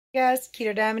Guys,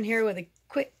 Keto Diamond here with a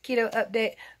quick keto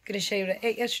update. I'm going to show you what I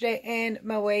ate yesterday and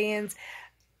my weigh-ins.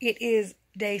 It is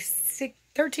day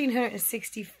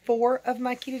 1364 of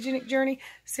my ketogenic journey.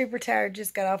 Super tired,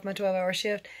 just got off my 12-hour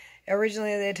shift.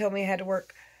 Originally, they told me I had to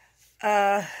work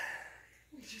an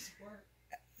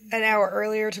hour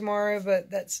earlier tomorrow,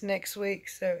 but that's next week.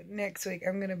 So next week,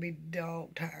 I'm going to be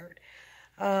dog tired.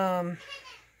 Not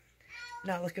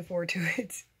looking forward to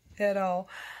it at all.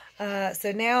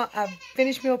 So now I've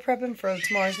finished meal prepping for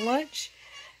tomorrow's lunch.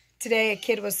 Today a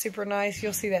kid was super nice.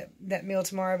 You'll see that meal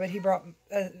tomorrow, but he brought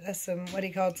some, what he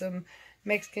called some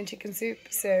Mexican chicken soup.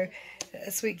 So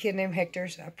a sweet kid named Hector,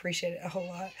 so I appreciate it a whole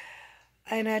lot.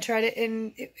 And I tried it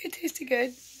and it tasted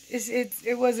good.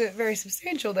 It wasn't very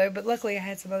substantial though, but luckily I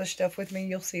had some other stuff with me.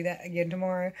 You'll see that again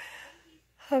tomorrow.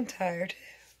 I'm tired.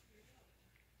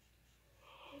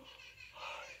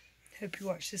 Hope you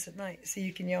watch this at night so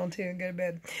you can yawn too and go to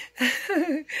bed.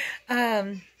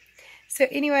 So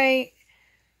anyway,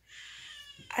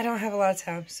 I don't have a lot of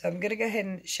time, so I'm going to go ahead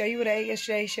and show you what I ate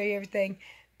yesterday, show you everything.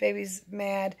 Baby's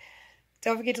mad.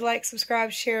 Don't forget to like,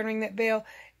 subscribe, share, and ring that bell.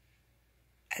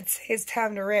 I'd say it's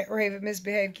time to rant, rave, and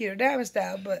misbehave Keto Diamond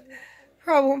style, but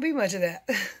probably won't be much of that.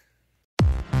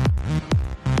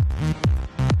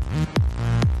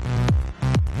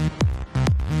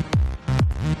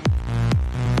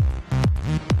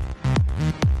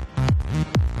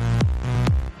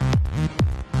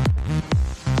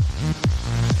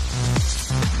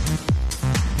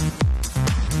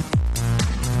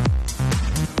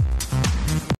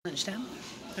 Lunchtime,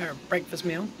 or breakfast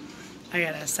meal. I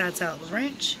got a side salad with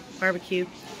ranch, barbecue,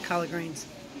 collard greens,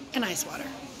 and ice water.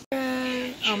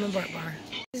 Almond bark bar.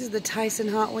 This is the Tyson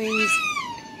hot wings.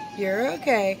 You're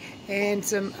okay. And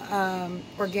some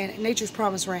organic Nature's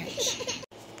Promise ranch.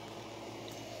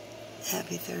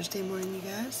 Happy Thursday morning, you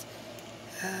guys.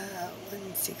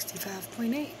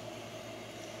 165.8.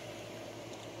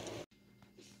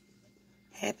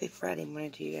 Happy Friday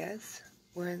morning to you guys.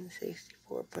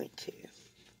 164.2.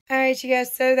 Alright, you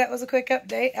guys, so that was a quick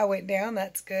update. I went down,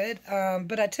 that's good.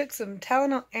 But I took some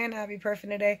Tylenol and ibuprofen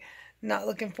today. Not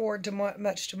looking forward to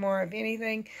much tomorrow, if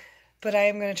anything. But I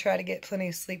am going to try to get plenty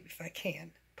of sleep if I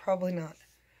can. Probably not.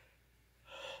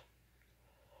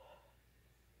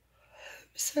 I'm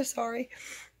so sorry.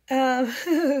 My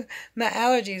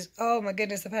allergies. Oh my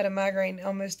goodness, I've had a migraine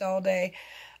almost all day.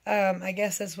 I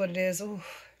guess that's what it is. Ooh,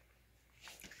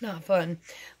 not fun.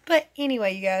 But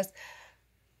anyway, you guys.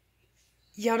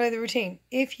 Y'all know the routine.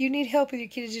 If you need help with your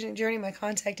ketogenic journey, my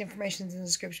contact information is in the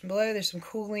description below. There's some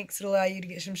cool links that allow you to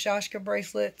get some Shashka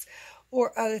bracelets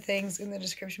or other things in the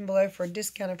description below for a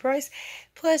discounted price.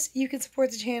 Plus, you can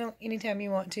support the channel anytime you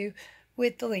want to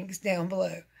with the links down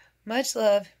below. Much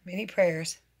love, many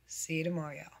prayers. See you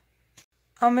tomorrow, y'all.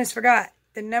 Almost forgot.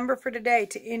 The number for today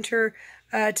to enter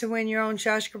to win your own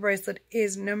Shashka bracelet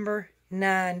is number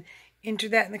 9. Enter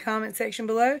that in the comment section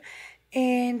below.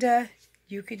 And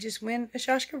you could just win a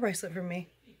Shashka bracelet from me.